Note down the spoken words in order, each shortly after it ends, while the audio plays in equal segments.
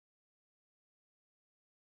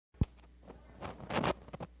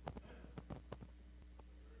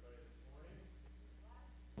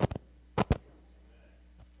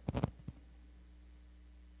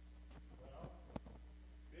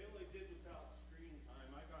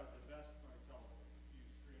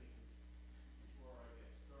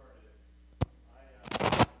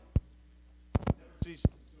ceases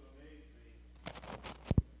to amaze me. The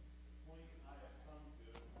point I have come to,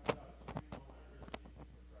 I've got a screen on my wrist,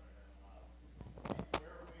 for crying out loud,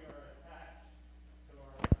 where we are attached to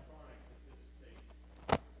our electronics at this state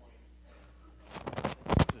point.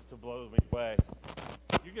 Just to blow me away.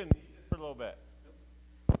 You can eat this for a little bit.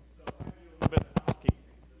 So if I do a little bit of housekeeping,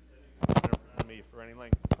 just sitting around me for any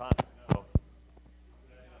length of time, no, I'm going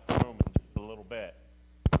to have the room in just a little bit.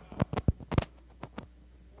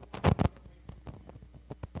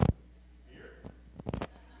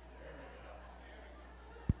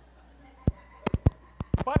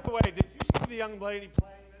 By the way, did you see the young lady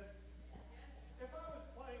playing this? If I was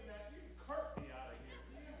playing that, you'd cart me out of here.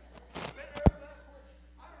 I don't know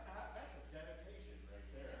how, that's a dedication right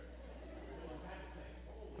there. Doing that thing,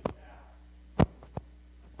 holy cow.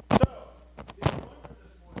 So, if you wonder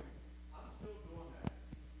this morning, I'm still doing that.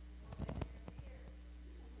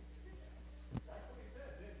 That's what he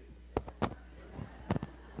said, didn't he?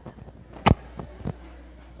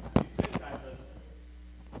 You think I listen?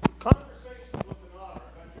 Conversations with an otter.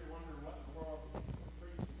 I bet you're wondering what in the world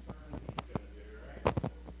preaching sermon he's going to do, right?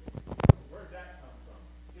 Where'd that come from?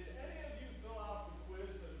 Did any of you fill out the quiz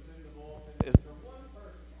that was in the bulletin? Is there one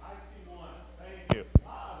person? I see one. Thank you.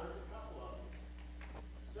 There's a couple of them.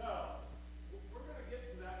 So, we're going to get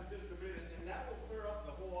to that in just a minute, and that will clear up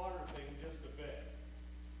the whole otter thing just a bit.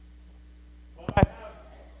 But I have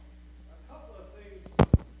a couple of things,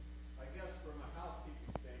 I guess, from a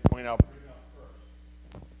housekeeping standpoint, I'll bring up first.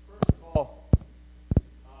 First of all,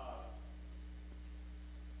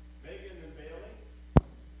 Megan and Bailey,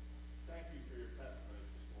 thank you for your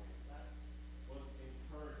testimonies this morning. That was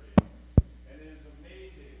encouraging. And it is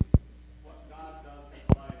amazing what God does in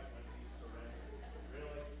life when he surrenders.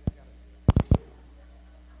 Really?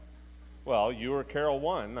 Well, you were Carol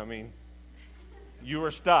 1. I mean, you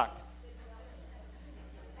were stuck.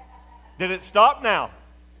 Did it stop now?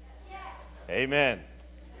 Yes. Amen.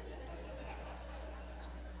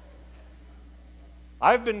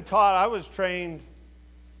 I've been taught, I was trained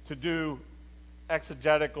to do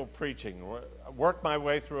exegetical preaching, work my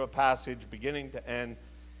way through a passage beginning to end,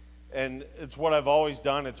 and it's what I've always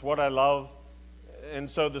done, it's what I love, and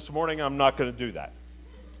so this morning I'm not going to do that.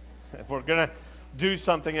 We're going to do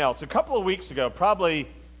something else. A couple of weeks ago, probably,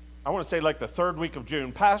 I want to say like the third week of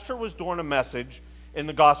June, Pastor was doing a message in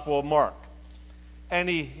the Gospel of Mark, and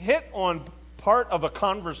he hit on part of a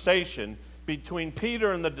conversation between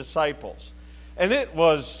Peter and the disciples. And it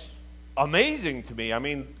was amazing to me. I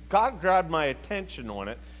mean, God grabbed my attention on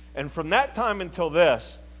it. And from that time until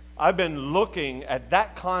this, I've been looking at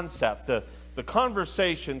that concept, the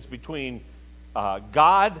conversations between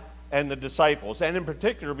God and the disciples, and in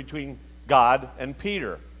particular between God and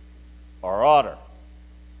Peter, or Otter.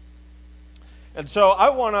 And so I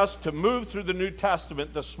want us to move through the New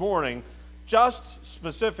Testament this morning, just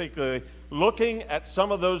specifically looking at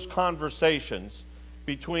some of those conversations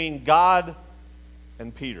between God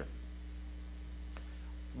and Peter.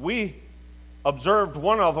 We observed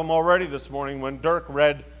one of them already this morning when Dirk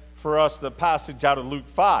read for us the passage out of Luke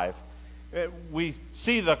 5. We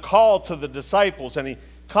see the call to the disciples, and he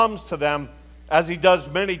comes to them, as he does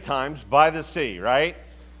many times, by the sea, right?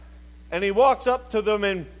 And he walks up to them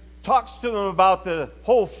and talks to them about the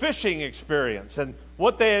whole fishing experience and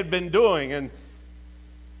what they had been doing, and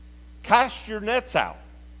cast your nets out.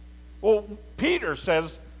 Well, Peter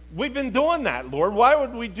says, we've been doing that, Lord. Why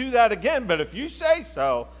would we do that again? But if you say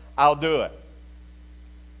so, I'll do it.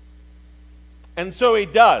 And so he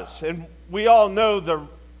does. And we all know the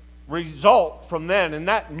result from then. In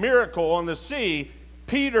that miracle on the sea,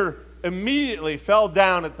 Peter immediately fell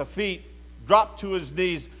down at the feet, dropped to his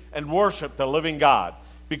knees, and worshiped the living God.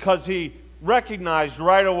 Because he recognized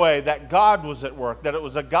right away that God was at work, that it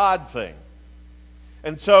was a God thing.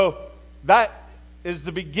 And so that is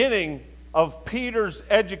the beginning of Peter's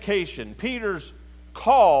education, Peter's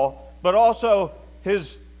call, but also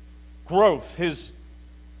his growth, his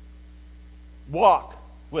walk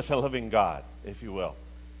with the living God, if you will.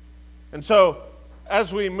 And so,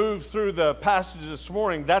 as we move through the passage this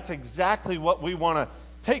morning, that's exactly what we want to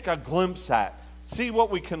take a glimpse at, see what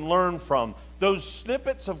we can learn from those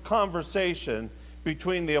snippets of conversation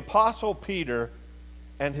between the Apostle Peter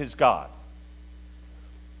and his God.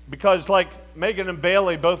 Because like Megan and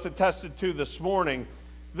Bailey both attested to this morning,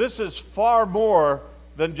 this is far more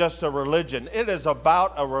than just a religion. It is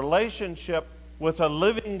about a relationship with a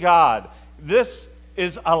living God. This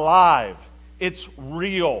is alive. It's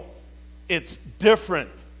real. It's different.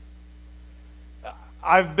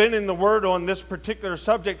 I've been in the Word on this particular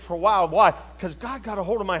subject for a while. Why? Because God got a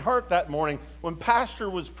hold of my heart that morning when Pastor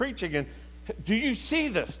was preaching. And do you see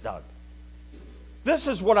this, Doug? This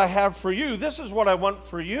is what I have for you. This is what I want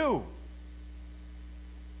for you.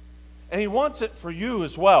 And he wants it for you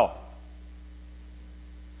as well.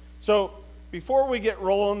 So before we get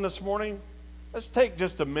rolling this morning, let's take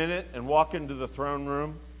just a minute and walk into the throne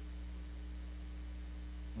room.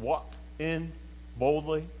 Walk in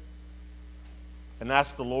boldly and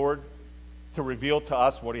ask the Lord to reveal to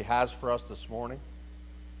us what he has for us this morning.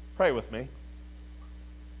 Pray with me.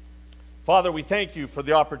 Father, we thank you for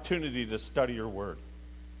the opportunity to study your word.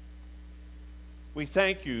 We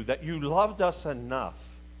thank you that you loved us enough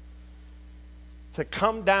to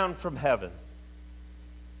come down from heaven,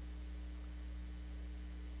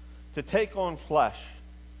 to take on flesh.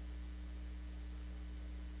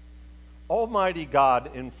 Almighty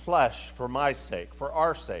God in flesh for my sake, for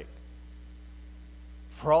our sake,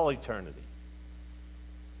 for all eternity.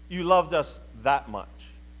 You loved us that much.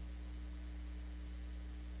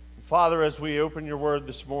 Father, as we open your word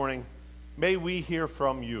this morning, may we hear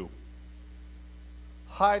from you.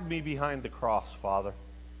 Hide me behind the cross, Father.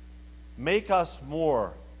 Make us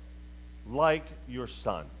more like your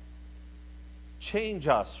Son. Change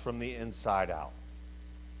us from the inside out.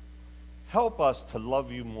 Help us to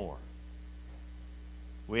love you more.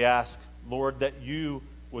 We ask, Lord, that you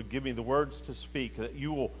would give me the words to speak, that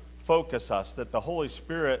you will focus us, that the Holy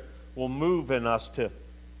Spirit will move in us to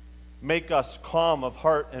make us calm of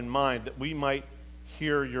heart and mind, that we might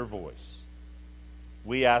hear your voice.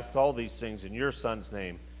 We ask all these things in your Son's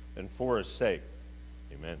name and for his sake.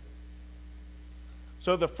 Amen.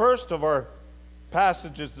 So the first of our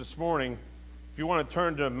passages this morning, if you want to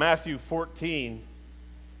turn to Matthew 14,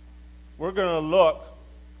 we're going to look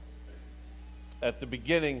at the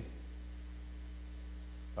beginning.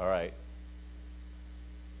 All right.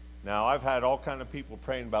 Now, I've had all kind of people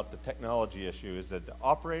praying about the technology issue. Is it the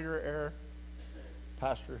operator error,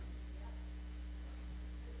 Pastor?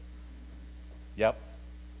 Yep.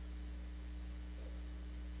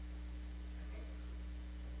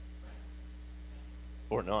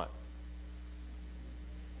 Or not.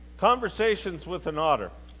 Conversations with an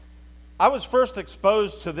Otter. I was first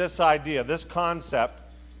exposed to this idea, this concept,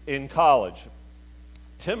 in college.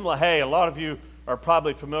 Tim LaHaye, a lot of you are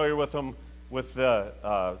probably familiar with him with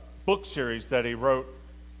the book series that he wrote,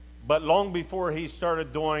 but long before he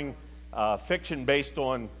started doing fiction based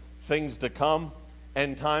on things to come,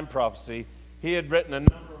 end time prophecy, he had written a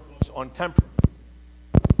number of books on temperament,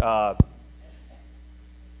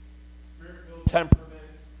 spirit-filled temperament,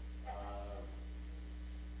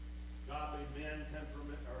 godly man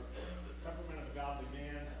temperament, or the temperament of a godly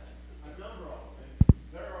man, a number of them.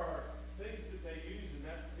 And there are things that they use in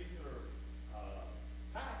that particular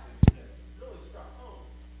passage that really struck home.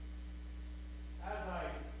 As I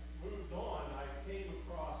moved on, I came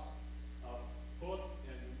across a book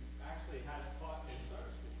and actually had it taught in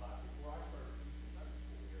Sunday school class before I started teaching Sunday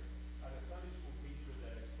school here. I had a Sunday school teacher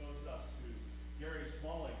that exposed us to Gary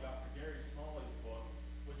Smalley, Dr. Gary Smalley's book,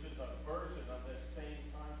 which is a version of this same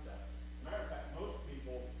concept. Matter of fact, most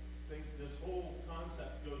people think this whole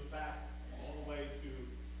concept goes back all the way to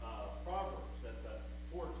Proverbs, that the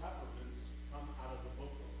four temperaments come out of the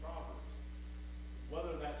book of Proverbs.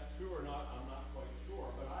 Whether that's true or not, I'm not quite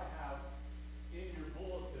sure, but I have in your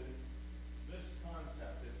bulletin this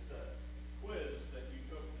concept. It's the quiz that you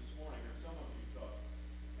took this morning, or some of you took,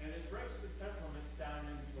 and it breaks the temperaments down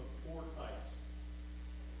into four types.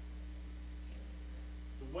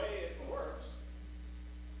 The way it works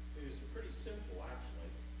is pretty simple,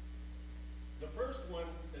 actually. The first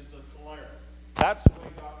one is the choleric. That's the way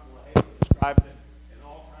Dr. LaHaye described it, and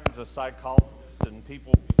all kinds of psychologists and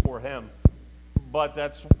people before him. But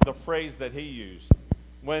that's the phrase that he used.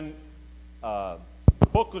 When the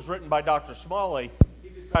book was written by Dr. Smalley, he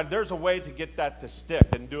decided there's a way to get that to stick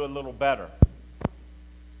and do a little better.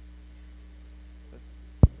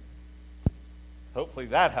 Hopefully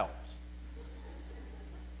that helps.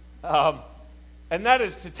 And that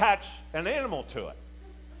is to attach an animal to it.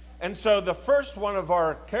 And so the first one of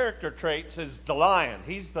our character traits is the lion.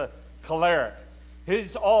 He's the choleric.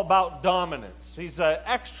 He's all about dominance. He's an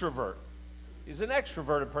extrovert. He's an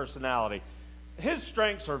extroverted personality. His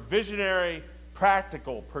strengths are visionary,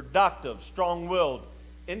 practical, productive, strong-willed,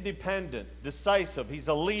 independent, decisive. He's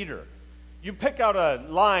a leader. You pick out a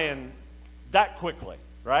lion that quickly,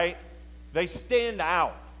 right? They stand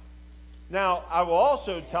out. Now, I will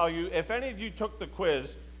also tell you, if any of you took the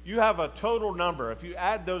quiz, you have a total number. If you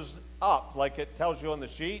add those up, like it tells you on the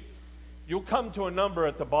sheet, you'll come to a number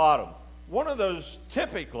at the bottom. One of those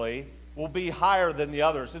typically will be higher than the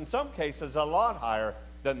others. In some cases, a lot higher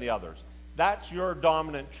than the others. That's your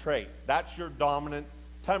dominant trait. That's your dominant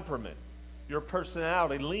temperament. Your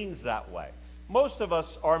personality leans that way. Most of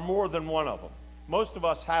us are more than one of them. Most of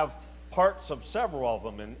us have parts of several of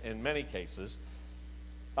them in many cases.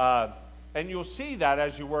 And you'll see that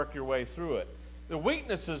as you work your way through it. The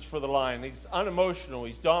weaknesses for the lion: he's unemotional,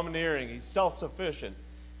 he's domineering, he's self-sufficient,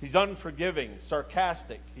 he's unforgiving,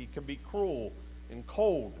 sarcastic, he can be cruel and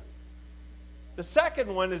cold. The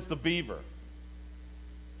second one is the beaver.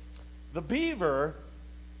 The beaver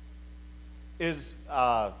is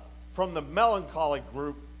from the melancholy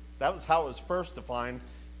group. That was how it was first defined.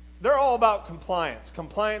 They're all about compliance.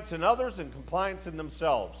 Compliance in others and compliance in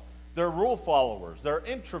themselves. They're rule followers. They're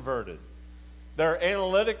introverted. They're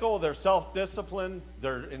analytical. They're self-disciplined.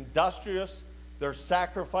 They're industrious. They're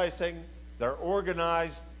sacrificing. They're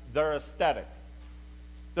organized. They're aesthetic.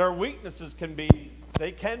 Their weaknesses can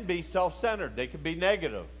be self-centered. They can be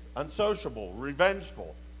negative, unsociable,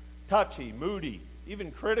 revengeful, touchy, moody,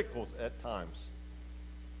 even critical at times.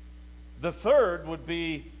 The third would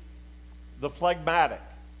be the phlegmatic.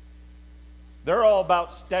 They're all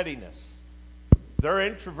about steadiness. They're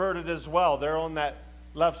introverted as well. They're on that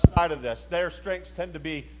left side of this. Their strengths tend to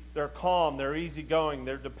be they're calm, they're easygoing,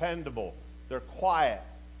 they're dependable, they're quiet,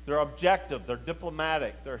 they're objective, they're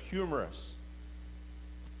diplomatic, they're humorous.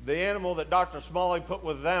 The animal that Dr. Smalley put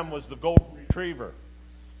with them was the golden retriever.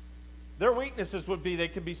 Their weaknesses would be they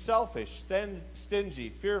could be selfish, stingy,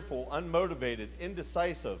 fearful, unmotivated,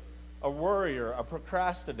 indecisive, a worrier, a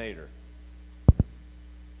procrastinator.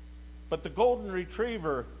 But the golden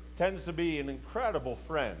retriever tends to be an incredible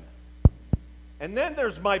friend. And then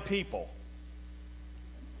there's my people.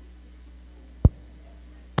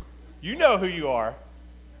 You know who you are.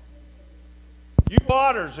 You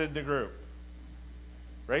otters in the group.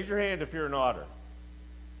 Raise your hand if you're an otter.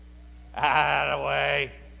 Attaboy.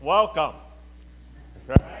 Welcome.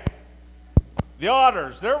 Right? The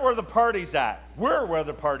otters, they're where the party's at. We're where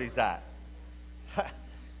the party's at.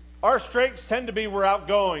 Our strengths tend to be we're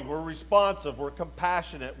outgoing, we're responsive, we're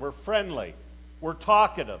compassionate, we're friendly, we're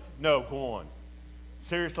talkative. No, go on.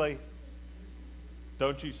 Seriously?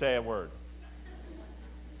 Don't you say a word.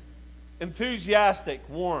 Enthusiastic,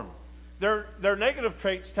 warm. Their negative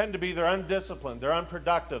traits tend to be they're undisciplined, they're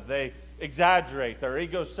unproductive, they exaggerate, they're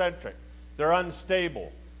egocentric, they're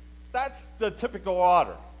unstable. That's the typical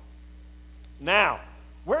otter. Now,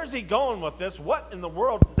 where's he going with this? What in the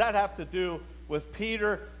world does that have to do with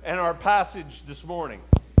Peter and our passage this morning?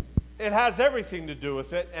 It has everything to do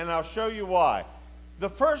with it, and I'll show you why. The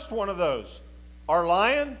first one of those, our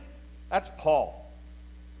lion, that's Paul.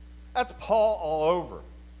 That's Paul all over,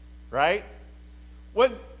 right?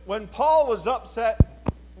 When Paul was upset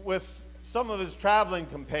with some of his traveling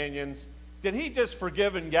companions, did he just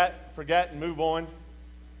forgive and forget and move on?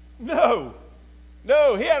 No.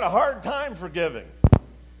 No, he had a hard time forgiving.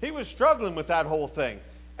 He was struggling with that whole thing.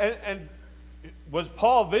 And was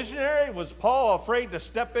Paul visionary? Was Paul afraid to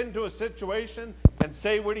step into a situation and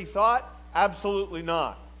say what he thought? Absolutely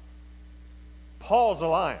not. Paul's a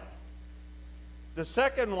lion. The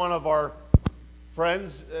second one of our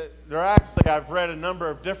friends, I've read a number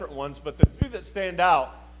of different ones, but the two that stand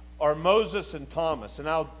out are Moses and Thomas. And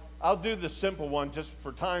I'll do the simple one just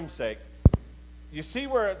for time's sake. You see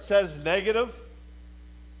where it says negative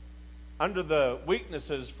under the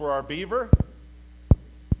weaknesses for our beaver?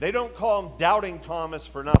 They don't call him Doubting Thomas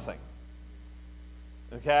for nothing.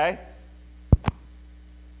 Okay?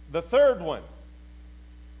 The third one,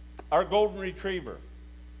 our golden retriever,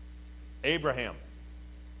 Abraham.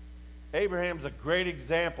 Abraham's a great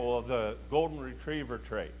example of the golden retriever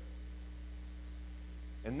trait.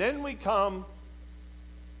 And then we come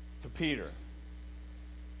to Peter.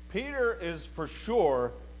 Peter is for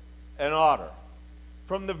sure an otter.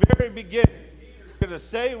 From the very beginning, Peter's going to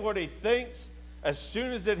say what he thinks as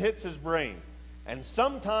soon as it hits his brain. And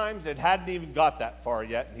sometimes it hadn't even got that far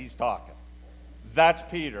yet, and he's talking. That's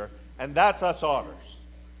Peter, and that's us otters.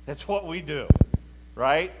 That's what we do,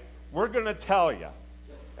 right? We're going to tell you.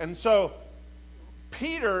 And so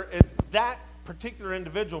Peter is that particular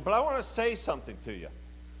individual, but I want to say something to you.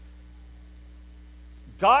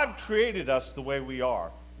 God created us the way we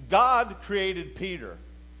are. God created Peter.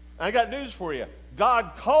 And I got news for you.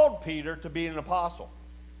 God called Peter to be an apostle.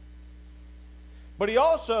 But he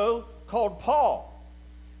also called Paul.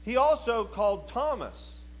 He also called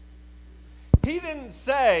Thomas. He didn't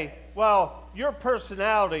say, well, your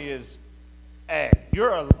personality is A.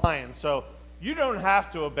 You're a lion, so you don't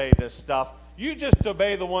have to obey this stuff. You just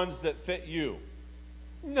obey the ones that fit you.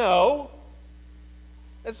 No.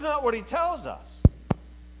 That's not what he tells us.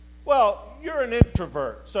 Well, you're an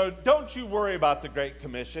introvert, so don't you worry about the Great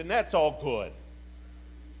Commission. That's all good.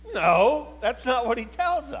 No, that's not what he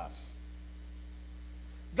tells us.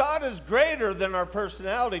 God is greater than our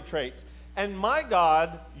personality traits. And my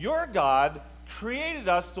God, your God, created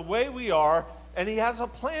us the way we are, and He has a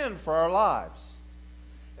plan for our lives.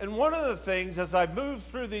 And one of the things, as I move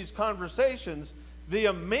through these conversations, the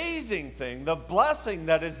amazing thing, the blessing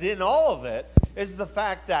that is in all of it, is the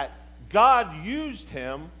fact that God used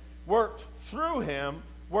him, worked through him,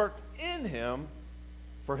 worked in him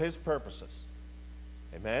for His purposes.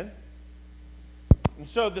 Amen? And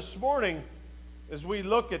so this morning, as we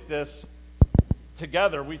look at this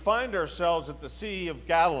together, we find ourselves at the Sea of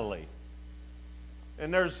Galilee.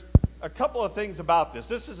 And there's a couple of things about this.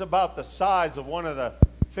 This is about the size of one of the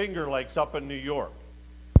Finger Lakes up in New York.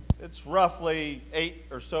 It's roughly 8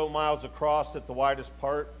 or so miles across at the widest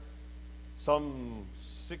part. Some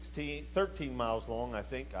 13 miles long, I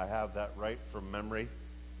think. I have that right from memory.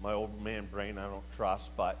 My old man brain I don't trust,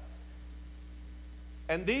 but.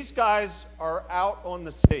 And these guys are out on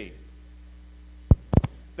the sea.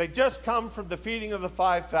 They just come from the feeding of the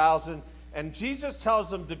 5,000, and Jesus tells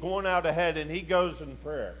them to go on out ahead, and He goes in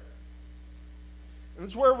prayer. And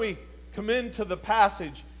it's where we come into the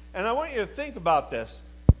passage, and I want you to think about this.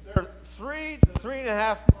 They're 3 to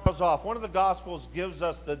 3.5 miles off. One of the Gospels gives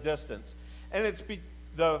us the distance, and it's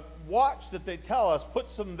the watch that they tell us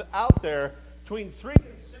puts them out there between 3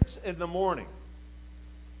 and 6 in the morning.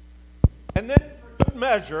 And then, for good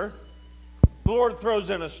measure, the Lord throws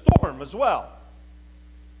in a storm as well.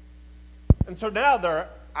 And so now they're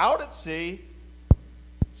out at sea,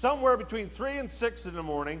 somewhere between 3 and 6 in the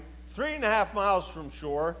morning, 3.5 miles from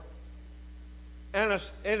shore, and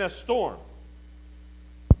in a storm.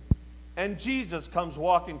 And Jesus comes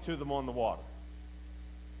walking to them on the water.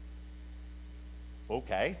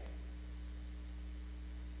 Okay.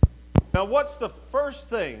 Now, what's the first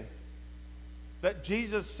thing that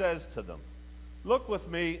Jesus says to them? Look with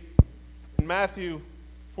me in Matthew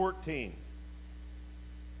 14.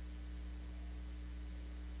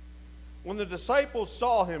 When the disciples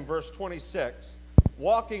saw Him, verse 26,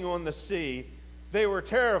 walking on the sea, they were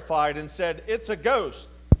terrified and said, "It's a ghost."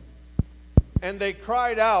 And they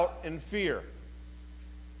cried out in fear.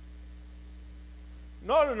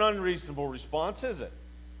 Not an unreasonable response, is it?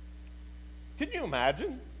 Can you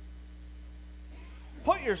imagine?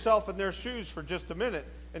 Put yourself in their shoes for just a minute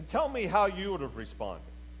and tell me how you would have responded.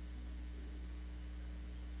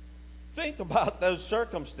 Think about those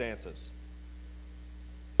circumstances.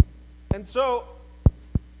 And so,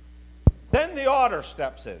 then the Otter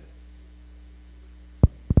steps in.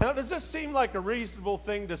 Now, does this seem like a reasonable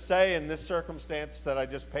thing to say in this circumstance that I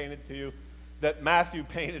just painted to you, that Matthew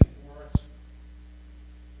painted for us?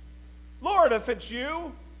 Lord, if it's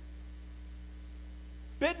you,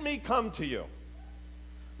 bid me come to you.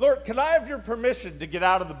 Lord, can I have your permission to get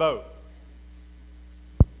out of the boat?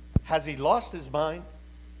 Has he lost his mind?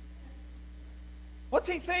 What's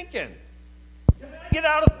he thinking? Can I get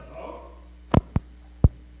out of the boat?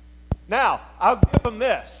 Now, I'll give him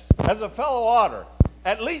this. As a fellow otter,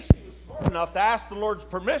 at least he was smart enough to ask the Lord's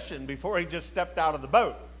permission before he just stepped out of the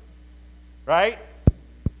boat. Right?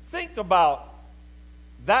 Think about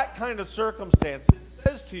that kind of circumstance. It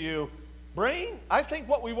says to you, brain, I think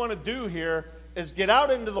what we want to do here is get out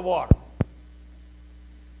into the water.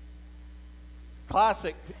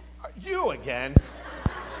 Classic. You again.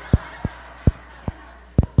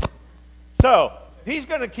 So, he's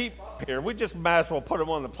going to keep up here. We just might as well put him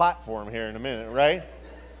on the platform here in a minute, right?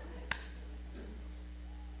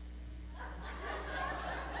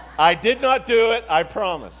 I did not do it, I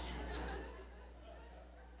promise.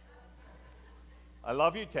 I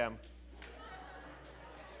love you, Tim.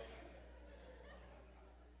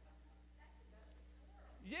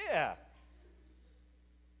 Yeah.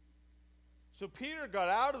 So Peter got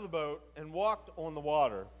out of the boat and walked on the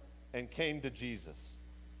water and came to Jesus.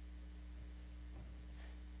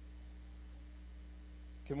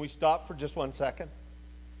 Can we stop for just 1 second?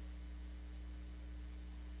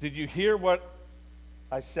 Did you hear what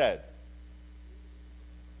I said?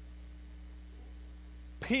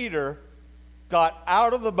 Peter got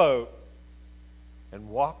out of the boat and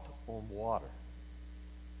walked on water.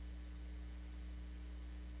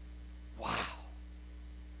 Wow.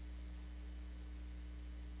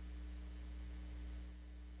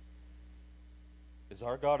 Is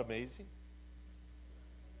our God amazing?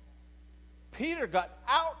 Peter got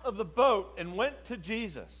out of the boat and went to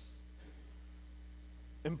Jesus.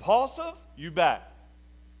 Impulsive? You bet.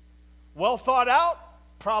 Well thought out?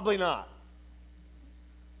 Probably not.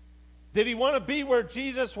 Did he want to be where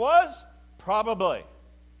Jesus was? Probably.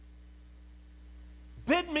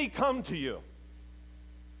 Bid me come to you.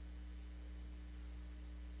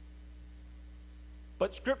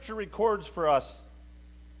 But Scripture records for us,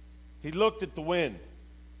 he looked at the wind.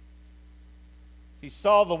 He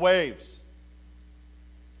saw the waves.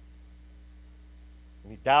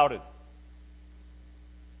 And he doubted.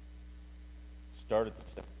 Started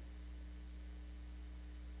to sink.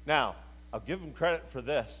 Now, I'll give him credit for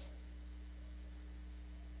this.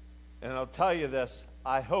 And I'll tell you this,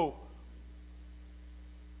 I hope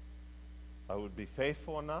I would be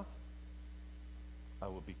faithful enough, I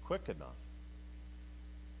would be quick enough,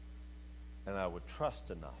 and I would trust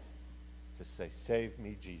enough to say, save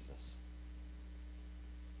me, Jesus.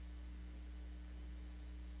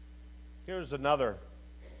 Here's another,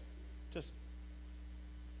 just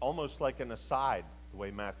almost like an aside, the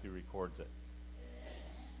way Matthew records it.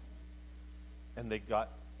 And they got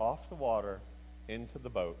off the water into the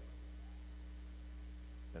boat,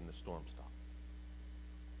 and the storm stopped.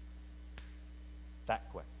 That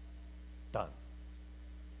quick. Done.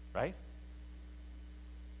 Right?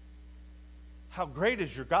 How great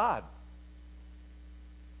is your God?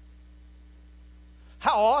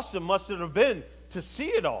 How awesome must it have been to see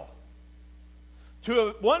it all? To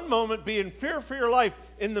at one moment be in fear for your life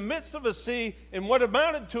in the midst of a sea in what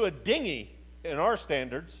amounted to a dinghy in our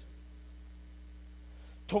standards.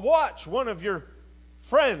 To watch one of your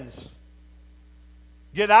friends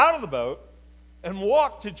get out of the boat and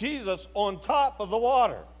walk to Jesus on top of the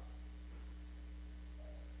water.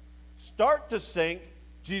 Start to sink.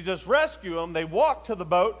 Jesus rescue them. They walk to the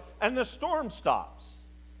boat and the storm stops.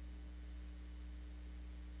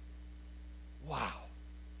 Wow.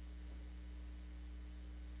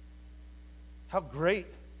 How great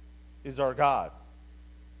is our God?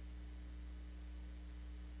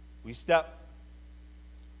 We step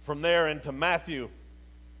from there into Matthew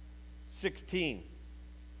 16.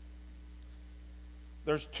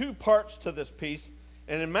 There's two parts to this piece,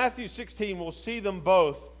 and in Matthew 16 we'll see them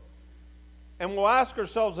both, and we'll ask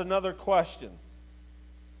ourselves another question.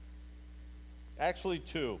 Actually,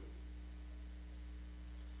 two.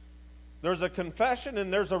 There's a confession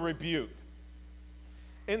and there's a rebuke.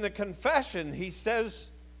 In the confession, he says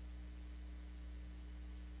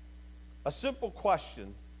a simple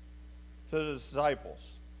question to the disciples.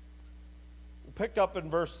 We'll pick up in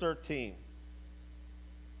verse 13.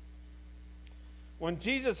 When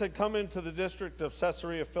Jesus had come into the district of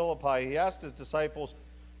Caesarea Philippi, he asked his disciples,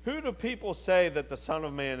 "Who do people say that the Son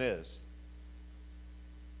of Man is?"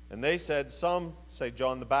 And they said, "Some say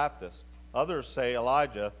John the Baptist, others say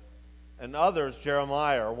Elijah, and others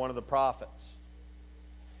Jeremiah or one of the prophets."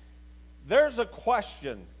 There's a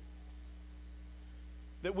question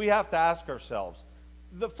that we have to ask ourselves.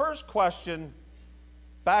 The first question,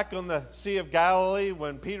 back on the Sea of Galilee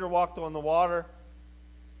when Peter walked on the water,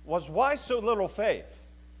 was why so little faith?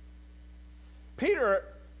 Peter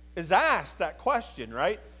is asked that question,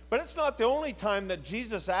 right? But it's not the only time that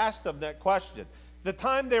Jesus asked them that question. The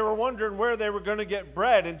time they were wondering where they were going to get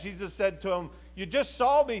bread, and Jesus said to them, "You just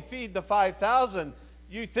saw me feed the 5,000.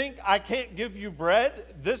 You think I can't give you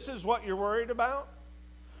bread? This is what you're worried about?"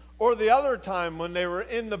 Or the other time when they were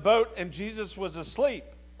in the boat and Jesus was asleep.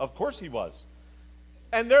 Of course he was.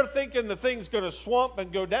 And they're thinking the thing's going to swamp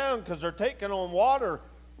and go down because they're taking on water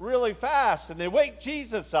really fast. And they wake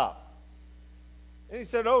Jesus up. And he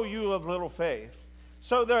said, "Oh, you of little faith."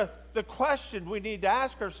 So the question we need to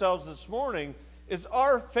ask ourselves this morning is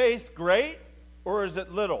our faith great or is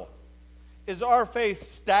it little? Is our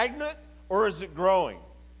faith stagnant or is it growing?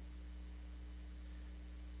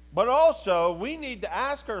 But also, we need to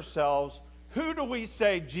ask ourselves, who do we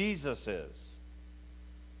say Jesus is?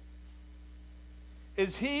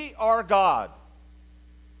 Is he our God?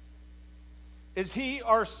 Is he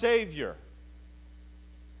our Savior?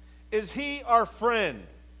 Is he our friend?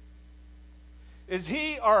 Is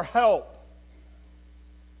he our help?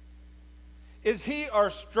 Is he our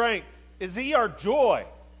strength? Is he our joy?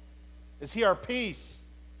 Is he our peace?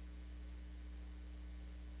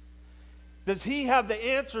 Does he have the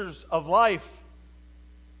answers of life?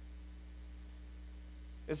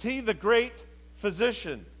 Is he the great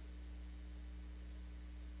physician?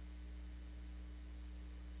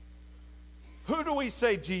 Who do we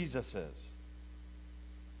say Jesus is?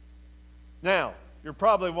 Now, you're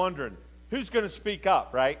probably wondering, who's going to speak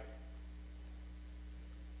up, right?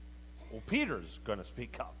 Well, Peter's going to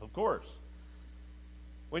speak up, of course.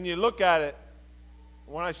 When you look at it,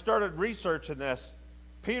 when I started researching this,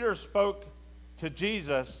 Peter spoke to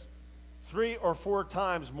Jesus 3 or 4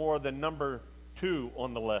 times more than number 2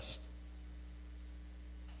 on the list.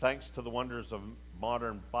 Thanks to the wonders of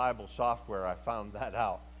modern Bible software, I found that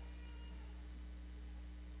out.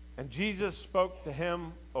 And Jesus spoke to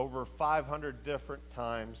him over 500 different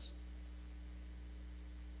times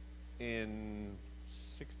in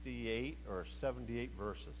 68 or 78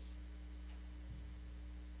 verses.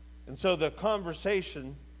 And so the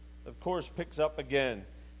conversation, of course, picks up again.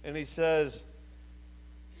 And he says,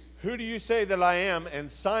 "Who do you say that I am?"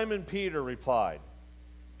 And Simon Peter replied,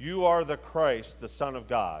 "You are the Christ, the Son of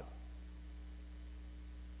God."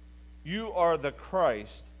 You are the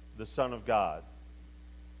Christ, the Son of God.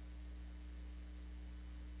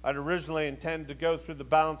 I'd originally intended to go through the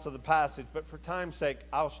balance of the passage, but for time's sake,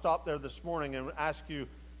 I'll stop there this morning and ask you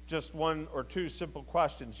just one or two simple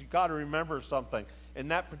questions. You've got to remember something. In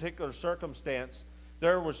that particular circumstance,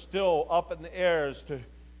 there was still up in the air as to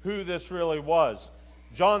who this really was.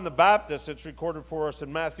 John the Baptist, it's recorded for us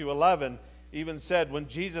in Matthew 11, even said when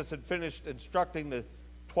Jesus had finished instructing the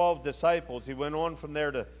 12 disciples, he went on from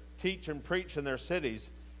there to teach and preach in their cities.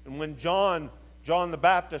 And when John the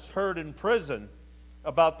Baptist heard in prison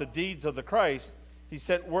about the deeds of the Christ, he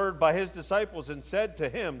sent word by his disciples and said to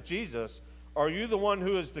him, Jesus, "Are you the one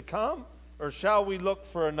who is to come, or shall we look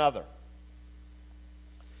for another?"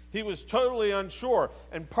 He was totally unsure.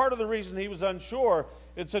 And part of the reason he was unsure,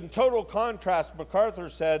 it's in total contrast, MacArthur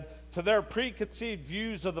said, to their preconceived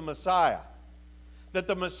views of the Messiah. That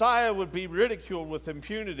the Messiah would be ridiculed with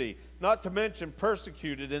impunity, not to mention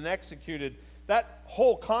persecuted and executed. That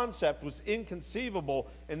whole concept was inconceivable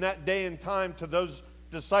in that day and time to those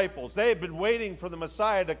disciples. They had been waiting for the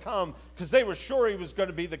Messiah to come because they were sure he was going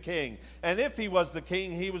to be the king. And if he was the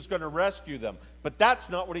king, he was going to rescue them. But that's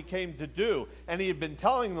not what he came to do. And he had been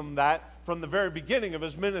telling them that from the very beginning of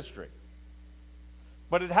his ministry.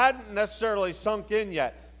 But it hadn't necessarily sunk in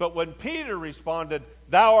yet. But when Peter responded,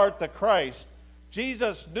 "Thou art the Christ,"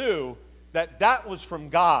 Jesus knew that that was from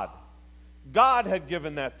God. God had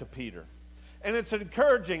given that to Peter. And it's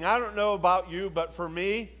encouraging. I don't know about you, but for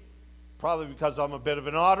me, probably because I'm a bit of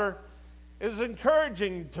an otter, it is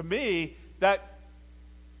encouraging to me that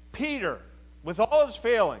Peter, with all his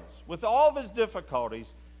failings, with all of his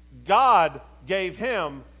difficulties, God gave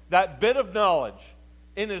him that bit of knowledge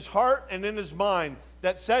in his heart and in his mind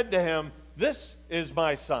that said to him, "This is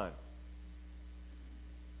my son."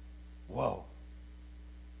 Whoa.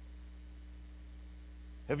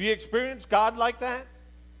 Have you experienced God like that?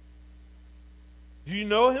 Do you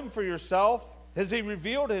know him for yourself? Has he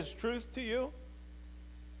revealed his truth to you?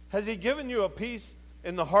 Has he given you a peace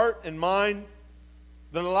in the heart and mind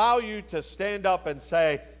that allow you to stand up and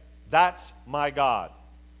say, "That's my God"?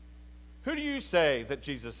 Who do you say that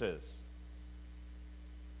Jesus is?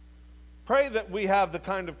 Pray that we have the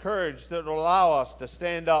kind of courage that will allow us to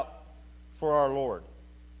stand up for our Lord.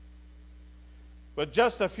 But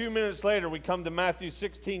just a few minutes later, we come to Matthew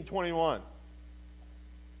 16:21.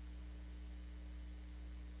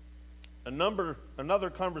 Another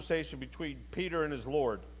conversation between Peter and his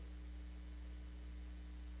Lord.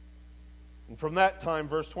 And from that time,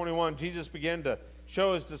 verse 21, Jesus began to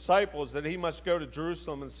show his disciples that he must go to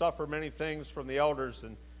Jerusalem and suffer many things from the elders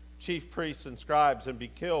and chief priests and scribes and be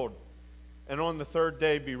killed, and on the third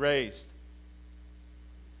day be raised.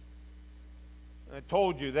 And I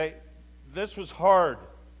told you, this was hard.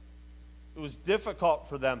 It was difficult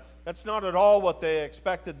for them. That's not at all what they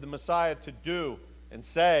expected the Messiah to do and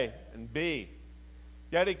say and be.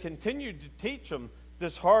 Yet he continued to teach them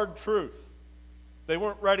this hard truth. They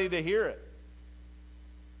weren't ready to hear it.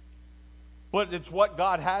 But it's what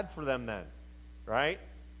God had for them then, right?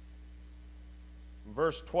 In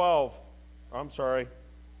verse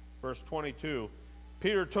 22,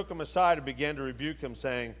 Peter took him aside and began to rebuke him,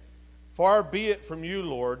 saying, "Far be it from you,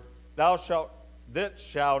 Lord, this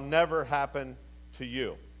shall never happen to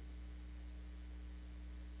you."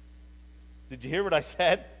 Did you hear what I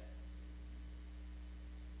said?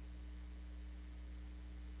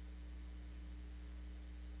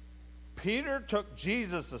 Peter took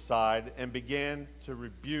Jesus aside and began to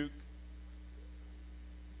rebuke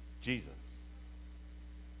Jesus.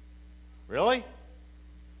 Really?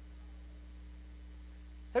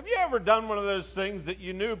 Have you ever done one of those things that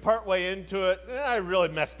you knew partway into it, I really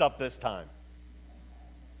messed up this time?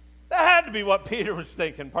 That had to be what Peter was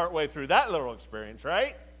thinking partway through that little experience,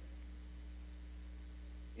 right?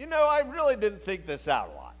 You know, I really didn't think this out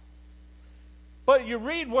a lot. But you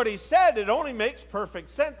read what he said, it only makes perfect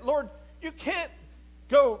sense. Lord, you can't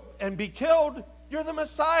go and be killed. You're the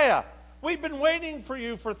Messiah. We've been waiting for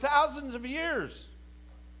you for thousands of years.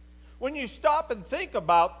 When you stop and think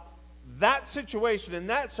about that situation in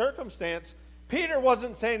that circumstance, Peter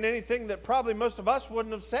wasn't saying anything that probably most of us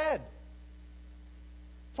wouldn't have said.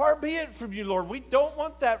 Far be it from you, Lord. We don't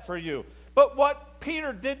want that for you. But what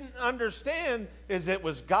Peter didn't understand is it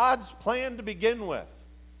was God's plan to begin with.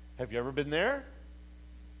 Have you ever been there?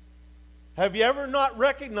 Have you ever not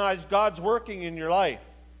recognized God's working in your life?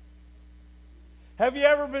 Have you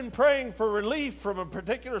ever been praying for relief from a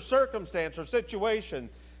particular circumstance or situation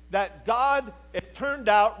that God, it turned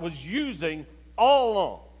out, was using all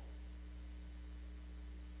along?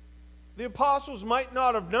 The apostles might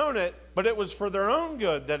not have known it, but it was for their own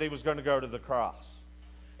good that he was going to go to the cross.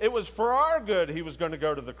 It was for our good he was going to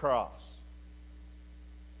go to the cross.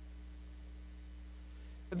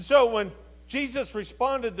 And so when Jesus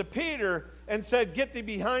responded to Peter and said, "Get thee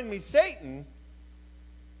behind me, Satan,"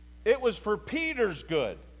 it was for Peter's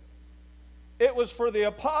good. It was for the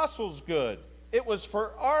apostles' good. It was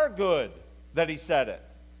for our good that he said it.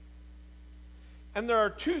 And there are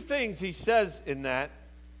two things he says in that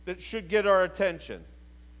should get our attention.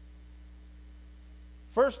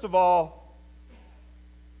 First of all,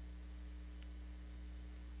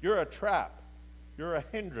 you're a trap. You're a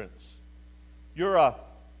hindrance. You're a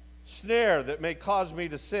snare that may cause me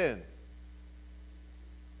to sin.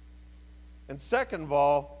 And second of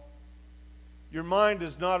all, your mind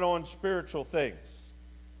is not on spiritual things.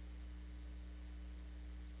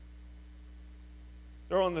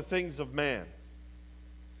 They're on the things of man.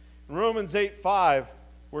 In Romans 8:5,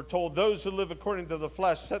 we're told those who live according to the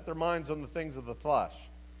flesh set their minds on the things of the flesh.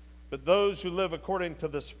 But those who live according to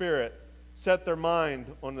the Spirit set their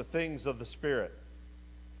mind on the things of the Spirit.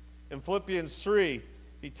 In Philippians 3,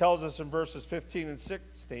 he tells us in verses 15 and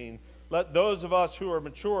 16, "Let those of us who are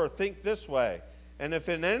mature think this way, and if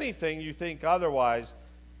in anything you think otherwise,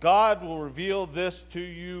 God will reveal this to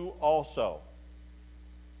you also.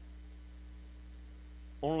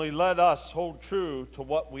 Only let us hold true to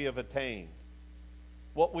what we have attained,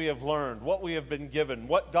 what we have learned, what we have been given,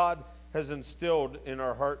 what God has instilled in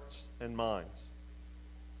our hearts and minds."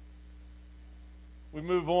 We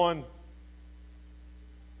move on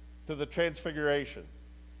to the Transfiguration.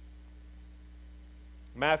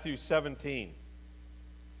 Matthew 17.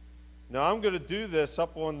 Now I'm going to do this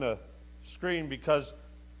up on the screen because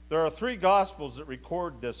there are 3 Gospels that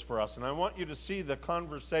record this for us, and I want you to see the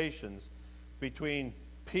conversations between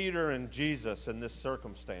Peter and Jesus in this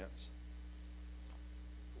circumstance.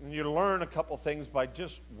 And you learn a couple things by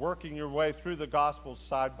just working your way through the Gospels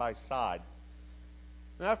side by side.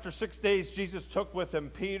 And after 6 days, Jesus took with him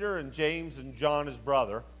Peter and James and John, his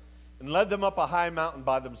brother, and led them up a high mountain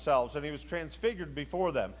by themselves. And he was transfigured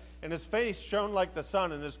before them. And his face shone like the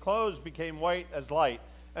sun, and his clothes became white as light.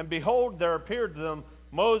 And behold, there appeared to them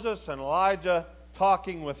Moses and Elijah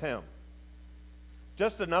talking with him.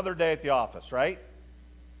 Just another day at the office, right?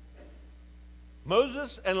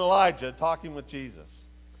 Moses and Elijah talking with Jesus.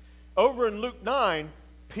 Over in Luke 9,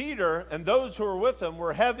 Peter and those who were with him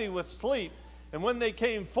were heavy with sleep. And when they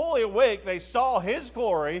came fully awake, they saw his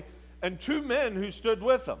glory and 2 men who stood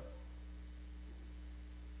with him.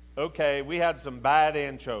 Okay, we had some bad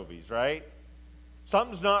anchovies, right?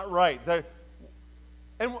 Something's not right.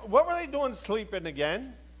 And what were they doing sleeping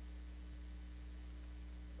again?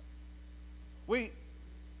 We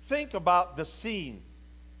think about the scene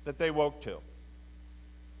that they woke to.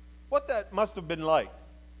 What that must have been like.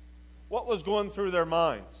 What was going through their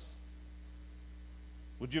minds?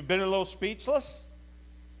 Would you have been a little speechless?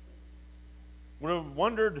 Would have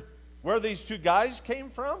wondered where these 2 guys came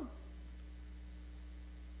from?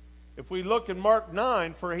 If we look in Mark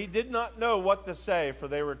 9, for he did not know what to say, for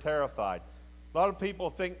they were terrified. A lot of people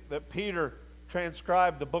think that Peter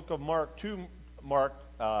transcribed the book of Mark to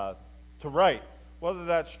write. Whether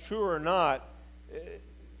that's true or not,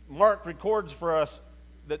 Mark records for us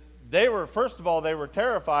that they were, first of all, they were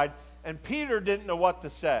terrified, and Peter didn't know what to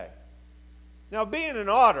say. Now, being an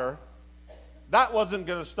otter, that wasn't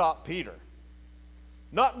going to stop Peter.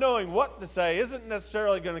 Not knowing what to say isn't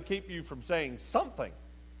necessarily going to keep you from saying something.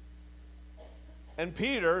 And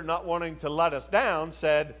Peter, not wanting to let us down,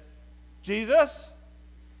 said, "Jesus,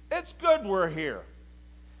 it's good we're here.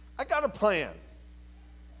 I got a plan.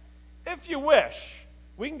 If you wish,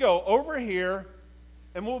 we can go over here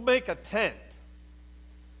and we'll make a tent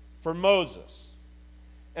for Moses.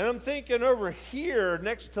 And I'm thinking over here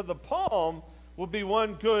next to the palm will be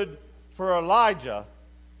one good for Elijah.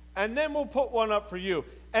 And then we'll put one up for you."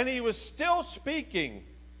 And he was still speaking,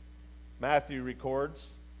 Matthew records,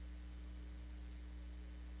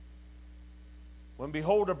 when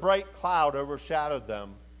behold, a bright cloud overshadowed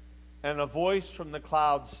them, and a voice from the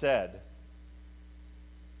cloud said,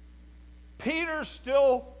 Peter's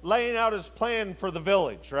still laying out his plan for the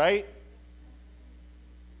village, right?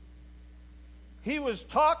 He was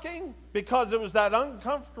talking because it was that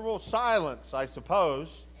uncomfortable silence, I suppose.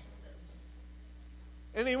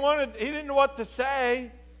 And he didn't know what to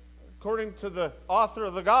say, according to the author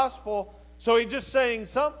of the gospel, so he just saying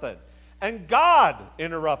something. And God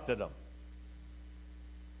interrupted him.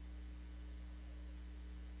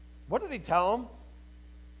 What did he tell him?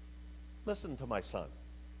 Listen to my son.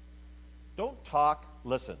 Don't talk,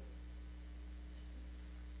 listen.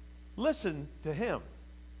 Listen to him,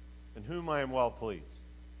 in whom I am well pleased.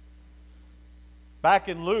 Back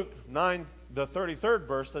in Luke 9, the 33rd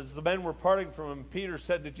verse, as the men were parting from him, Peter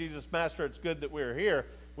said to Jesus, Master, it's good that we're here.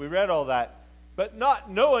 We read all that. But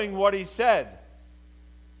not knowing what he said.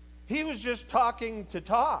 He was just talking to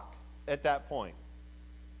talk at that point.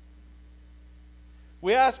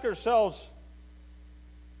 We ask ourselves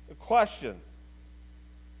a question.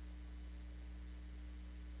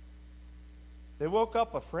 They woke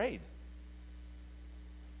up afraid.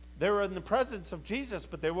 They were in the presence of Jesus,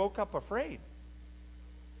 but they woke up afraid.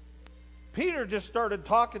 Peter just started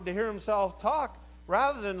talking to hear himself talk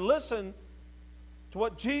rather than listen to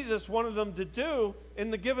what Jesus wanted them to do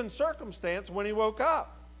in the given circumstance when he woke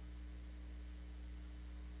up.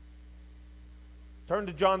 Turn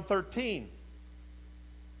to John 13.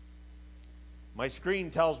 My screen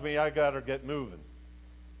tells me I got to get moving.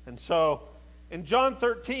 And so, in John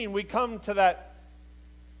 13, we come to that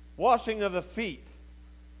washing of the feet.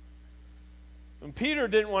 And Peter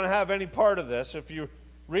didn't want to have any part of this. If you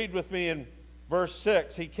read with me in verse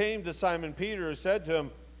 6, he came to Simon Peter and said to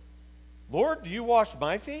him, Lord, do you wash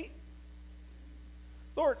my feet?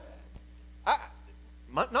 Lord,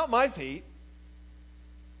 not my feet.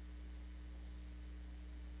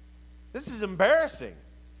 This is embarrassing.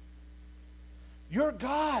 You're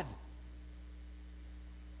God.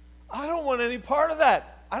 I don't want any part of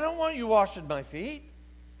that. I don't want you washing my feet.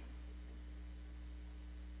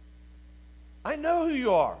 I know who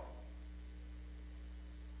you are.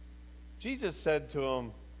 Jesus said to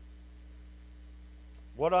him,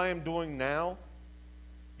 what I am doing now,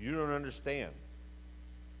 you don't understand.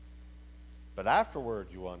 But afterward,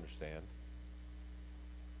 you will understand.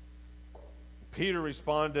 Peter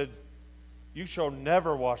responded, you shall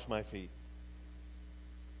never wash my feet.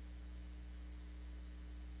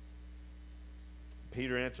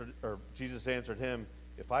 Jesus answered him,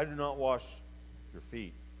 if I do not wash your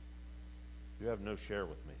feet, you have no share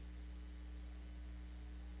with me.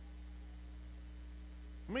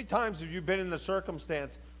 How many times have you been in the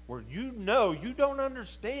circumstance where you know you don't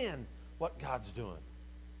understand what God's doing?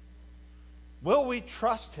 Will we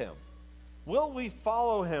trust him? Will we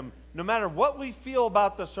follow him? No matter what we feel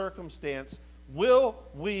about the circumstance, will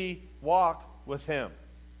we walk with him?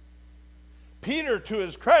 Peter, to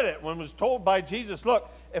his credit, when was told by Jesus, look,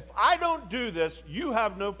 if I don't do this, you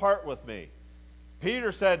have no part with me.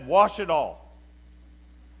 Peter said, wash it all.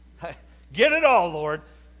 Get it all, Lord.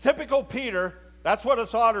 Typical Peter, that's what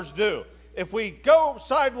us otters do. If we go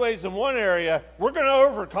sideways in one area, we're going to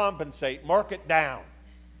overcompensate, mark it down.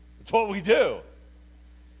 That's what we do.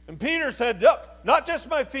 And Peter said, look, not just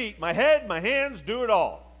my feet, my head, my hands, do it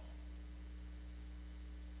all.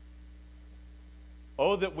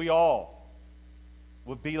 Oh, that we all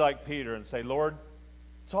would be like Peter and say, Lord,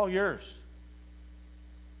 it's all yours.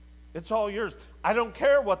 It's all yours. I don't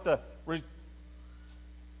care what the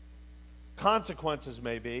consequences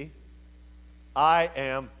may be. I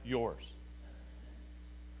am yours.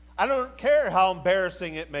 I don't care how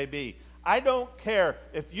embarrassing it may be. I don't care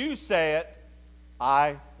if you say it.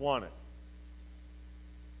 I want it.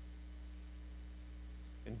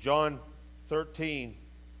 In John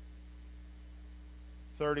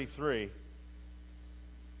 13:33,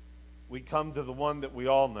 we come to the one that we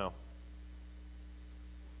all know.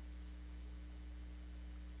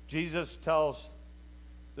 Jesus tells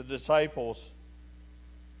the disciples,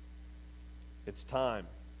 it's time.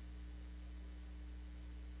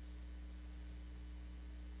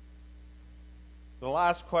 The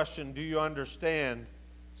last question, do you understand,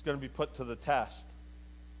 is going to be put to the test.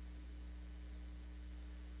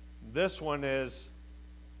 This one is,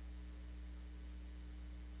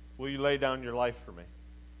 will you lay down your life for me?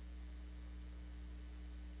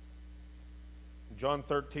 John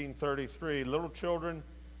 13:33, little children,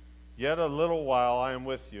 yet a little while I am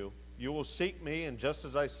with you. You will seek me, and just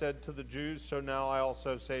as I said to the Jews, so now I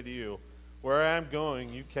also say to you, where I am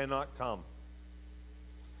going, you cannot come.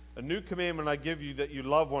 A new commandment I give you, that you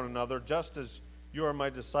love one another, just as you are my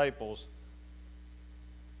disciples.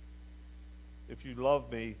 If you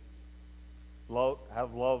love me,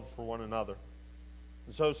 have love for one another.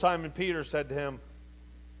 And so Simon Peter said to him,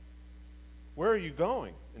 where are you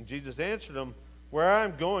going? And Jesus answered him, where I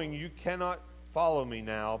am going, you cannot follow me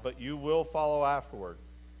now, but you will follow afterward.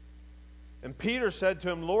 And Peter said to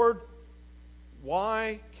him, Lord,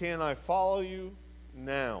 why can't I follow you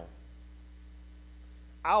now?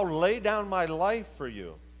 I'll lay down my life for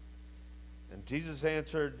you. And Jesus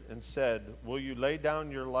answered and said, will you lay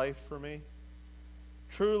down your life for me?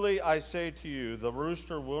 Truly I say to you, the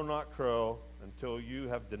rooster will not crow until you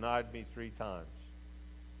have denied me 3 times.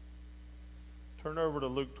 Turn over to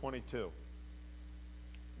Luke 22.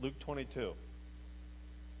 Luke 22.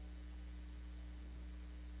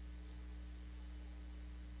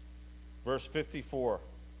 Verse 54.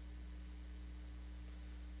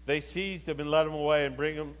 They seized him and led him away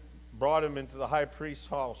and brought him into the high priest's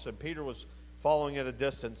house. And Peter was following at a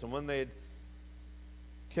distance. And when they had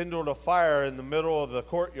kindled a fire in the middle of the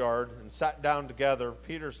courtyard and sat down together,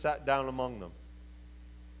 Peter sat down among them.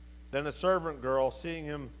 Then a servant girl, seeing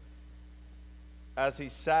him as he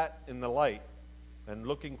sat in the light and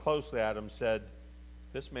looking closely at him, said,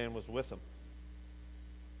 "This man was with him."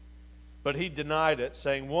 But he denied it,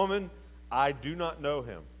 saying, "Woman, I do not know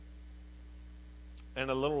him." And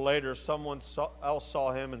a little later, someone else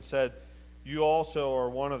saw him and said, "You also are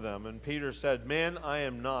one of them." And Peter said, "Man, I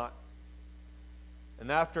am not." And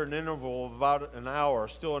after an interval of about an hour,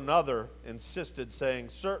 still another insisted, saying,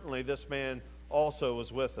 "Certainly this man also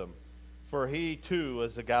was with him, for he too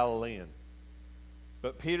is a Galilean."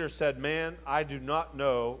 But Peter said, "Man, I do not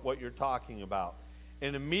know what you're talking about."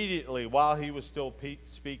 And immediately, while he was still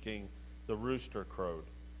speaking, the rooster crowed.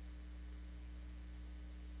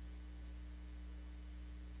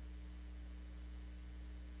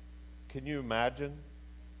 Can you imagine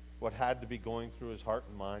what had to be going through his heart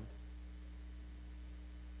and mind?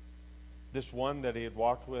 This one that he had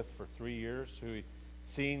walked with for 3 years, who he'd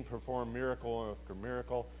seen perform miracle after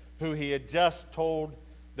miracle, who he had just told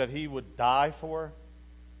that he would die for,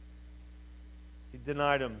 he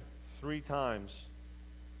denied him 3 times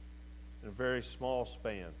in a very small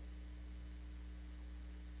span.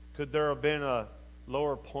 Could there have been a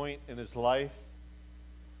lower point in his life?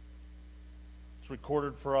 It's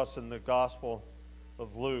recorded for us in the Gospel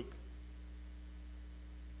of Luke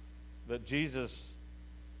that Jesus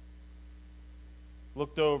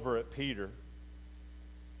looked over at Peter.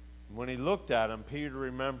 And when he looked at him, Peter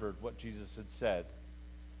remembered what Jesus had said.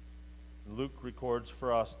 And Luke records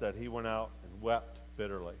for us that he went out and wept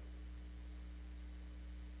bitterly.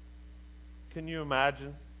 Can you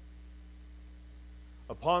imagine?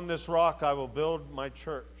 "Upon this rock I will build my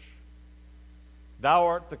church. Thou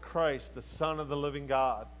art the Christ, the Son of the living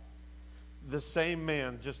God." The same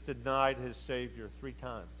man just denied his Savior 3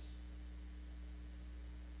 times.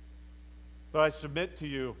 But I submit to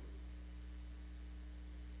you,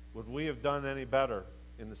 would we have done any better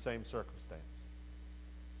in the same circumstance?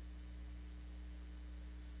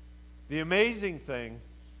 The amazing thing,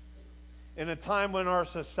 in a time when our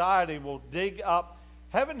society will dig up,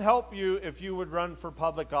 heaven help you if you would run for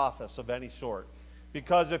public office of any sort.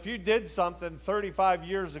 Because if you did something 35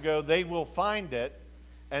 years ago, they will find it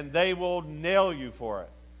and they will nail you for it.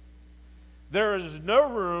 There is no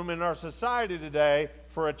room in our society today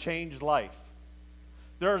for a changed life.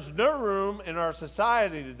 There's no room in our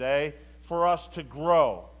society today for us to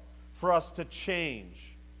grow, for us to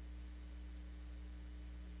change.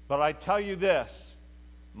 But I tell you this,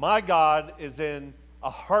 my God is in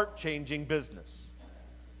a heart-changing business.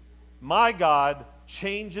 My God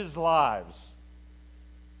changes lives.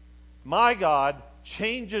 My God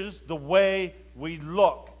changes the way we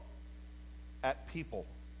look at people.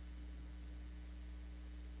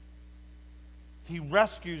 He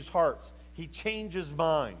rescues hearts. He changes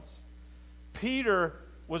minds. Peter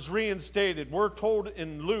was reinstated. We're told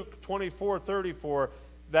in Luke 24:34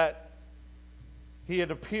 that he had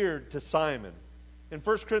appeared to Simon. In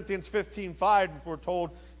 1 Corinthians 15:5, we're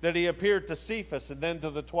told that he appeared to Cephas and then to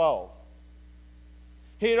the 12.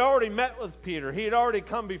 He had already met with Peter. He had already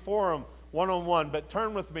come before him one-on-one. But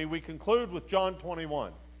turn with me. We conclude with John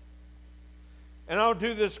 21. And I'll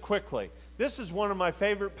do this quickly. This is one of my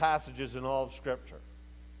favorite passages in all of Scripture.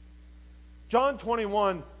 John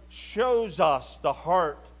 21 shows us the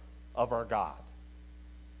heart of our God.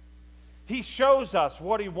 He shows us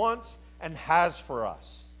what He wants and has for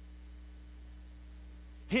us.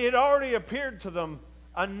 He had already appeared to them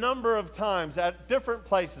a number of times at different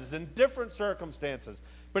places, in different circumstances.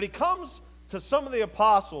 But He comes to some of the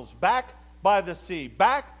apostles back by the sea,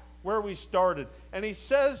 back where we started, and He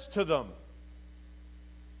says to them,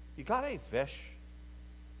 "You got any fish?"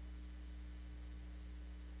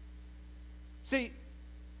 See,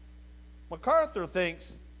 MacArthur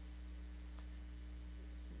thinks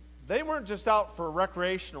they weren't just out for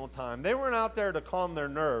recreational time. They weren't out there to calm their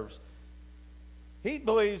nerves. He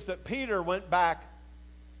believes that Peter went back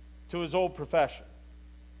to his old profession.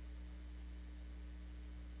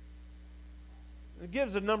 It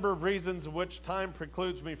gives a number of reasons of which time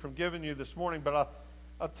precludes me from giving you this morning, but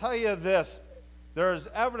I'll tell you this. There is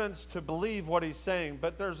evidence to believe what he's saying,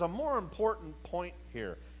 but there's a more important point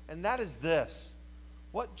here, and that is this.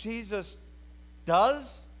 What Jesus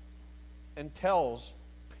does and tells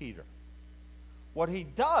Peter. What He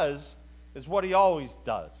does is what He always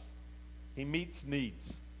does. He meets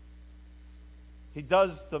needs. He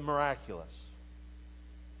does the miraculous.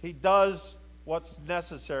 He does what's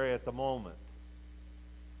necessary at the moment.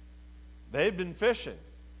 They'd been fishing,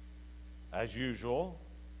 as usual.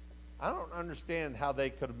 I don't understand how they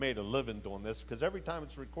could have made a living doing this, because every time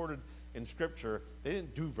it's recorded in Scripture, they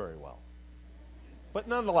didn't do very well. But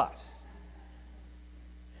nonetheless,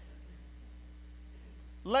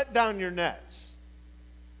 let down your nets,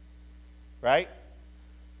 right?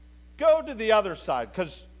 Go to the other side,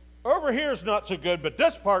 because over here is not so good, but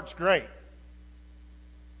this part's great.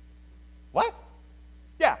 What?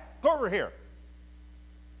 Yeah, go over here.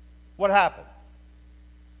 What happened?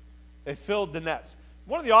 They filled the nets.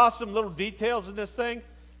 One of the awesome little details in this thing,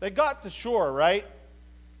 they got to shore, right?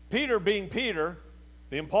 Peter being Peter,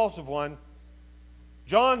 the impulsive one,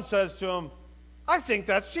 John says to him, I think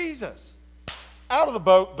that's Jesus. Out of the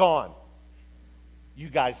boat, gone. You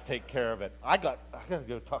guys take care of it. I got to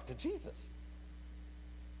go talk to Jesus.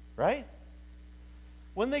 Right?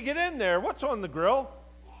 When they get in there, what's on the grill?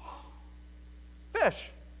 Fish.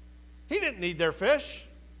 He didn't need their fish.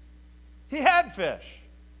 He had fish.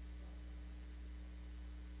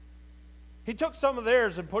 He took some of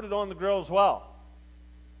theirs and put it on the grill as well.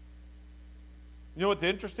 You know what the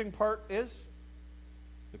interesting part is?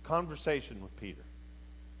 The conversation with Peter.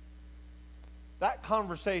 That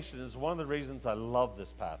conversation is one of the reasons I love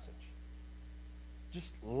this passage.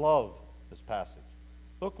 Just love this passage.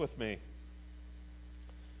 Look with me.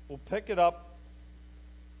 We'll pick it up.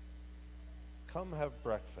 Come have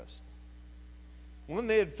breakfast. When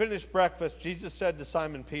they had finished breakfast, Jesus said to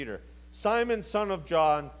Simon Peter, Simon, son of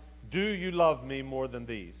John, do you love me more than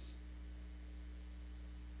these?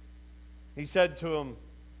 He said to him,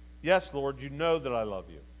 yes, Lord, you know that I love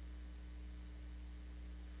you.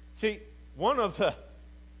 See, one of the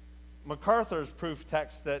MacArthur's proof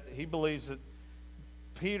texts that he believes that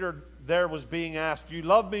Peter there was being asked, do you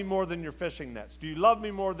love me more than your fishing nets? Do you love me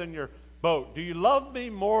more than your boat? Do you love me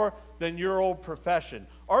more than your old profession?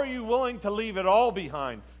 Are you willing to leave it all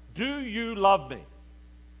behind? Do you love me?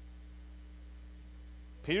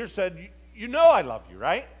 Peter said, you know I love you,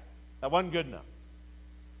 right? That wasn't good enough.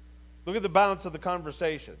 Look at the balance of the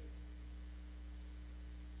conversation.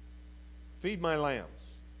 Feed my lambs.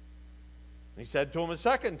 And he said to him a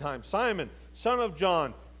second time, Simon, son of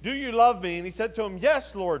John, do you love me? And he said to him,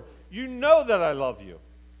 yes, Lord, you know that I love you.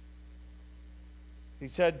 He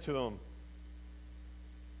said to him,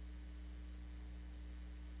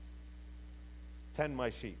 tend my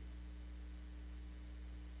sheep.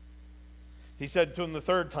 He said to him the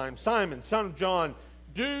third time, Simon, son of John,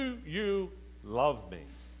 do you love me?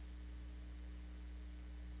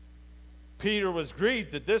 Peter was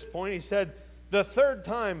grieved at this point. He said, the third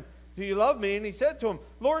time, do you love me? And he said to him,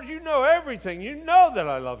 Lord, you know everything. You know that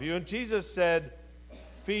I love you. And Jesus said,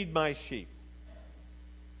 feed my sheep.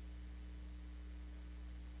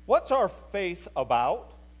 What's our faith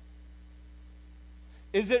about?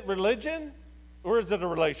 Is it religion or is it a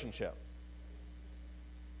relationship?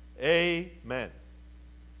 Amen.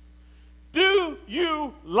 Do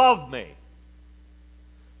you love me?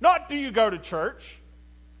 Not do you go to church?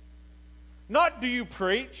 Not do you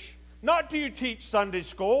preach? Not do you teach Sunday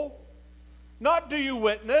school? Not do you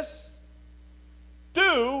witness?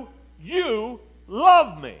 Do you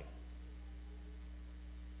love me?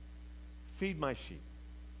 Feed my sheep.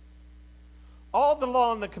 All the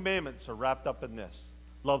law and the commandments are wrapped up in this.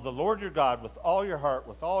 Love the Lord your God with all your heart,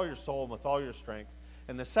 with all your soul, and with all your strength.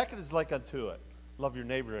 And the second is like unto it. Love your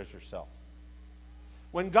neighbor as yourself.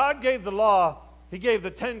 When God gave the law, he gave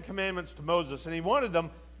the 10 commandments to Moses, and he wanted them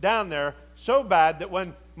down there so bad that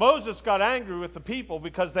when Moses got angry with the people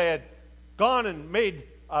because they had gone and made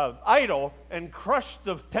an idol and crushed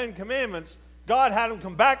the 10 commandments, God had him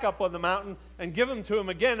come back up on the mountain and give them to him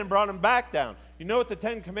again and brought him back down. You know what the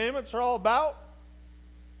 10 commandments are all about?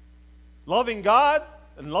 Loving God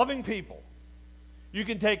and loving people. You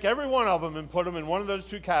can take every one of them and put them in one of those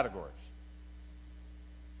two categories.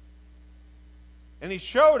 And he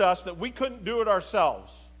showed us that we couldn't do it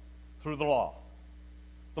ourselves through the law.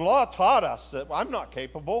 The law taught us that I'm not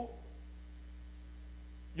capable.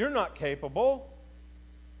 You're not capable.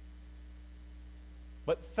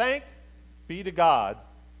 But thank be to God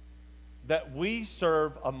that we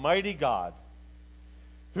serve a mighty God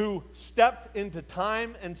who stepped into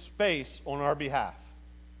time and space on our behalf.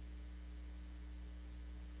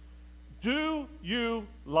 Do you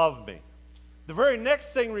love me? The very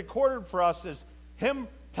next thing recorded for us is him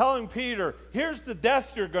telling Peter, here's the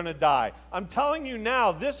death you're going to die. I'm telling you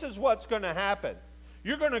now, this is what's going to happen.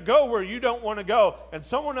 You're going to go where you don't want to go, and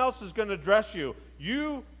someone else is going to dress you.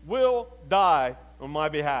 You will die on my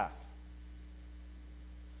behalf.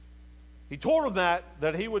 He told him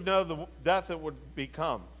that he would know the death that would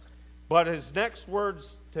become. But his next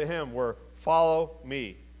words to him were, follow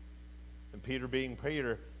me. And Peter, being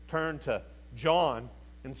Peter, turned to John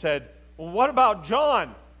and said, well, what about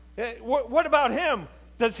John? What about him?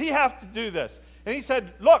 Does he have to do this? And he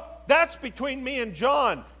said, look, that's between me and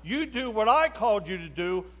John. You do what I called you to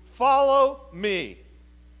do. Follow me.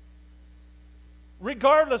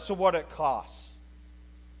 Regardless of what it costs.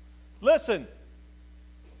 Listen,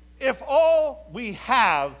 if all we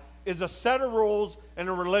have is a set of rules and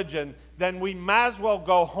a religion, then we might as well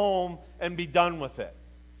go home and be done with it.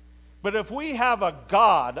 But if we have a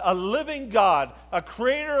God, a living God, a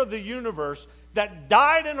creator of the universe that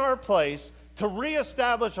died in our place to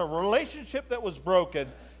reestablish a relationship that was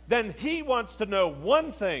broken, then he wants to know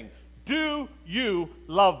one thing: do you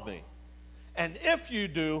love me? And if you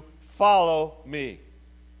do, follow me.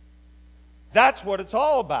 That's what it's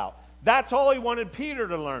all about. That's all he wanted Peter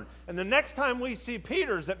to learn. And the next time we see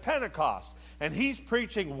Peter's at Pentecost, and he's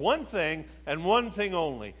preaching one thing and one thing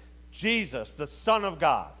only: Jesus, the Son of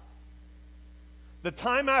God. The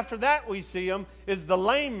time after that we see him is the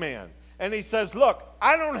lame man. And he says, look,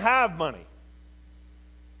 I don't have money,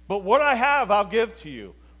 but what I have I'll give to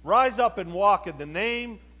you. Rise up and walk in the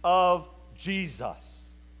name of Jesus.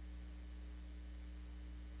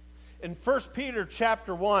 In 1 Peter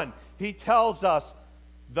chapter 1, he tells us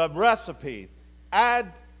the recipe.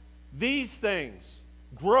 Add these things.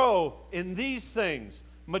 Grow in these things.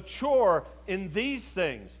 Mature in these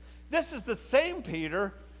things. This is the same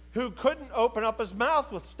Peter who couldn't open up his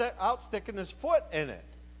mouth without sticking his foot in it.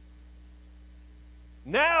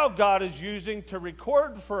 Now God is using to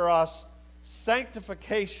record for us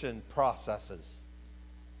sanctification processes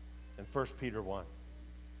in 1 Peter 1.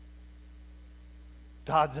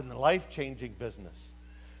 God's in the life-changing business.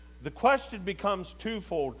 The question becomes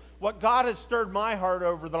twofold. What God has stirred my heart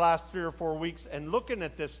over the last 3 or 4 weeks and looking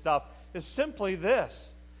at this stuff is simply this.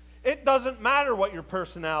 It doesn't matter what your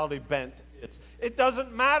personality bent is. It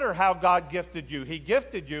doesn't matter how God gifted you. He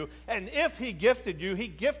gifted you, and if he gifted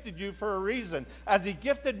you for a reason, as he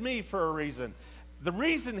gifted me for a reason. The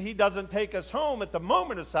reason he doesn't take us home at the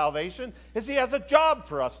moment of salvation is he has a job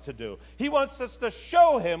for us to do. He wants us to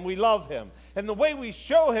show him we love him. And the way we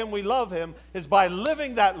show him we love him is by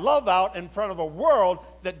living that love out in front of a world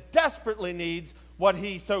that desperately needs what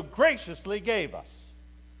he so graciously gave us.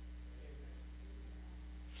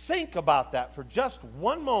 Think about that for just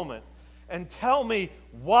one moment and tell me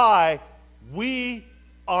why we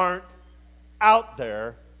aren't out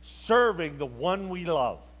there serving the one we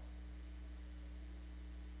love.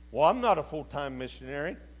 Well, I'm not a full-time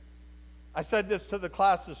missionary. I said this to the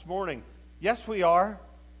class this morning. Yes, we are.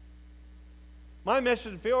 My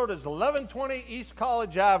mission field is 1120 East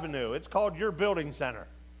College Avenue. It's called Your Building Center.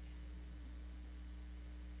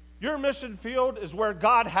 Your mission field is where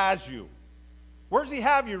God has you. Where does he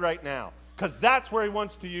have you right now? Because that's where he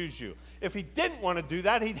wants to use you. If he didn't want to do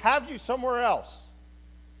that, he'd have you somewhere else.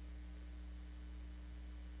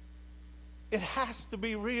 It has to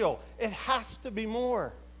be real. It has to be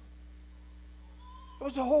more. It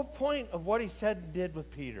was the whole point of what he said and did with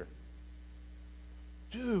Peter.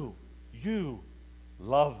 Do you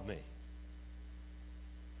love me?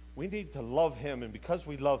 We need to love him, and because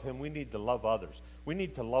we love him, we need to love others. We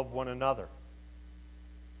need to love one another.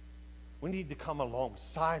 We need to come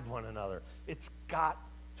alongside one another. It's got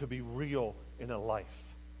to be real in a life,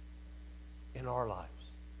 in our lives.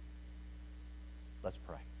 Let's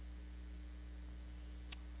pray.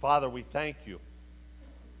 Father, we thank you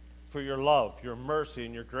for your love, your mercy,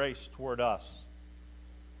 and your grace toward us.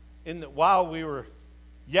 In that while we were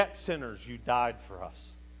yet sinners, you died for us.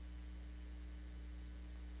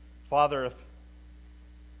 Father,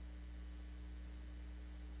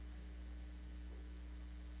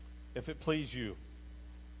 if it please you,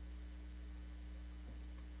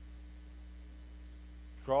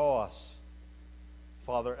 draw us,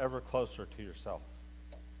 Father, ever closer to yourself.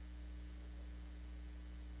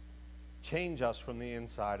 Change us from the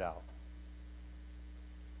inside out.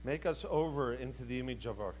 Make us over into the image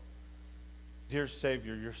of our dear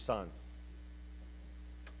Savior, your Son.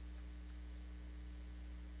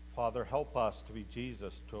 Father, help us to be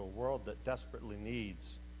Jesus to a world that desperately needs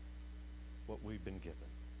what we've been given.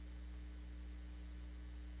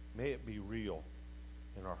 May it be real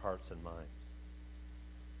in our hearts and minds.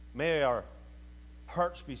 May our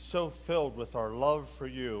hearts be so filled with our love for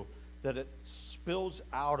you that it spills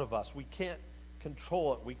out of us. We can't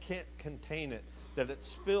control it. We can't contain it. That it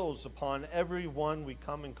spills upon everyone we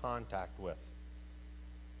come in contact with.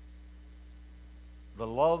 The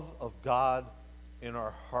love of God in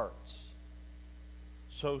our hearts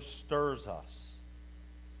so stirs us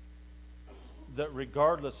that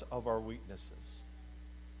regardless of our weaknesses,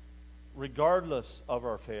 regardless of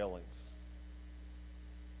our failings,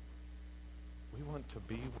 We want to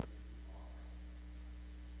be where you are.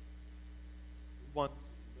 We want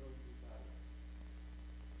to know you better.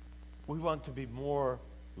 We want to be more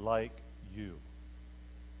like you.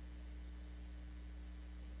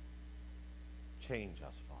 Change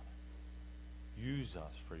us, Father. Use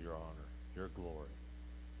us for your honor, your glory.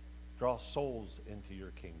 Draw souls into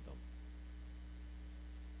your kingdom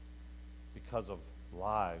because of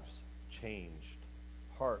lives changed,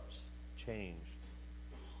 hearts changed,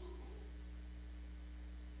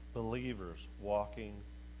 believers walking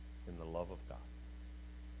in the love of God.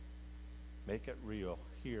 Make it real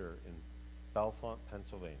here in Bellefonte,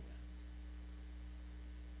 Pennsylvania.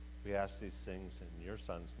 We ask these things in your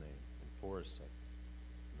Son's name and for his sake.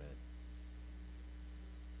 Amen.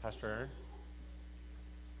 Pastor Aaron?